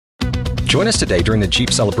Join us today during the Jeep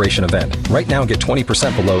Celebration event. Right now, get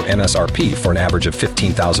 20% below MSRP for an average of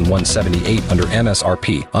 $15,178 under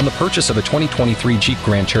MSRP on the purchase of a 2023 Jeep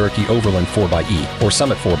Grand Cherokee Overland 4xE or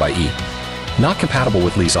Summit 4xE. Not compatible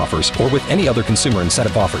with lease offers or with any other consumer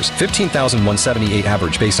incentive offers. $15,178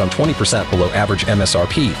 average based on 20% below average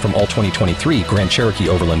MSRP from all 2023 Grand Cherokee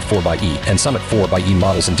Overland 4xE and Summit 4xE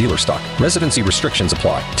models in dealer stock. Residency restrictions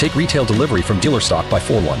apply. Take retail delivery from dealer stock by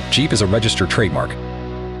 4/1. Jeep is a registered trademark.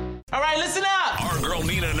 All right, listen up. Our girl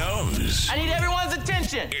Nina knows. I need everyone's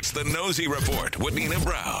attention. It's the Nosey Report with Nina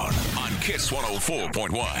Brown on Kiss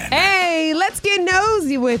 104.1. Hey, let's get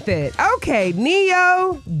nosy with it. Okay,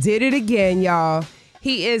 Neo did it again, y'all.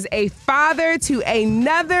 He is a father to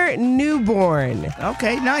another newborn.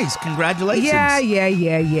 Okay, nice. Congratulations.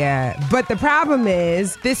 Yeah. But the problem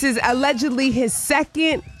is, this is allegedly his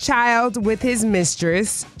second child with his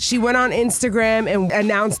mistress. She went on Instagram and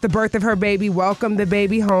announced the birth of her baby, welcomed the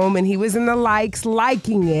baby home, and he was in the likes,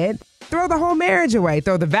 liking it. Throw the whole marriage away.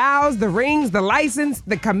 Throw the vows, the rings, the license,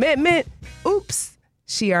 the commitment. Oops,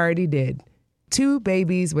 she already did. 2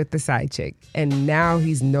 babies with the side chick, and now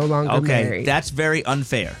he's no longer married. Okay, that's very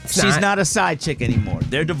unfair. It's She's not a side chick anymore.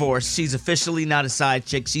 They're divorced. She's officially not a side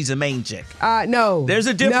chick. She's a main chick. No. There's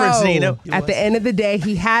a difference, Nina. At the end of the day,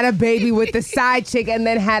 he had a baby with the side chick and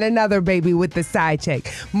then had another baby with the side chick.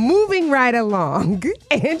 Moving right along,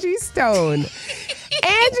 Angie Stone.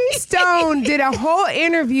 Angie Stone did a whole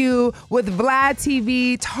interview with Vlad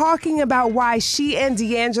TV talking about why she and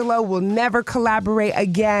D'Angelo will never collaborate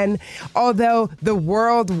again, although the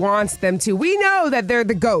world wants them to. We know that they're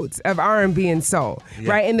the GOATs of R&B and soul,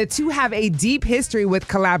 right? And the two have a deep history with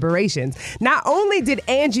collaborations. Not only did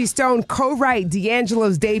Angie Stone co-write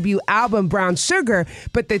D'Angelo's debut album, Brown Sugar,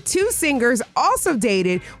 but the two singers also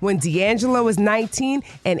dated when D'Angelo was 19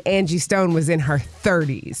 and Angie Stone was in her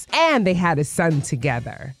 30s. And they had a son together.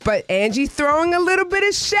 But Angie throwing a little bit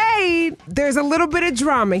of shade. There's a little bit of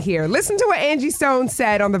drama here. Listen to what Angie Stone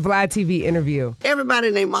said on the Vlad TV interview. Everybody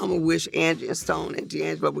and their mama wish Angie and Stone and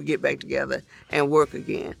D'Angelo would get back together and work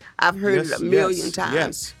again. I've heard it a million times.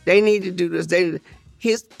 Yes. They need to do this.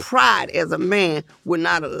 His pride as a man would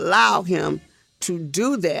not allow him to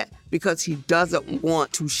do that because he doesn't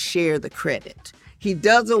want to share the credit. He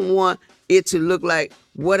doesn't want it to look like,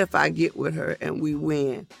 what if I get with her and we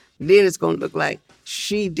win? Then it's going to look like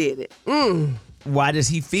she did it. Why does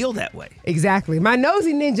he feel that way? Exactly. My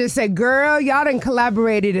nosy ninja said, girl, y'all done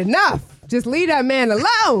collaborated enough. Just leave that man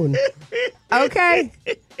alone. Okay?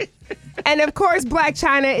 And of course, Black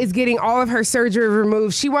Chyna is getting all of her surgery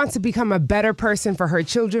removed. She wants to become a better person for her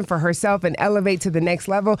children, for herself, and elevate to the next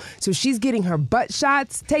level. So she's getting her butt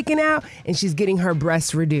shots taken out, and she's getting her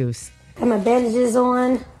breasts reduced. Got my bandages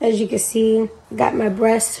on. As you can see, got my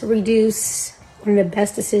breasts reduced. One of the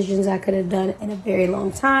best decisions I could have done in a very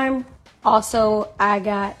long time. Also, I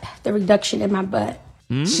got the reduction in my butt.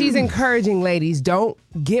 She's encouraging ladies, don't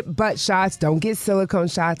get butt shots, don't get silicone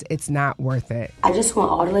shots. It's not worth it. I just want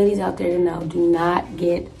all the ladies out there to know, do not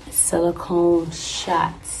get silicone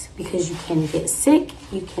shots because you can get sick,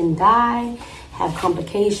 you can die, have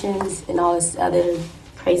complications, and all this other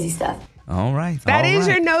crazy stuff. All right. That is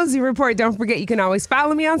your Nosy Report. Don't forget, you can always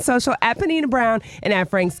follow me on social at Panina Brown and at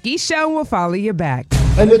Frank Ski Show. We'll follow you back.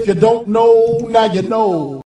 And if you don't know, now you know.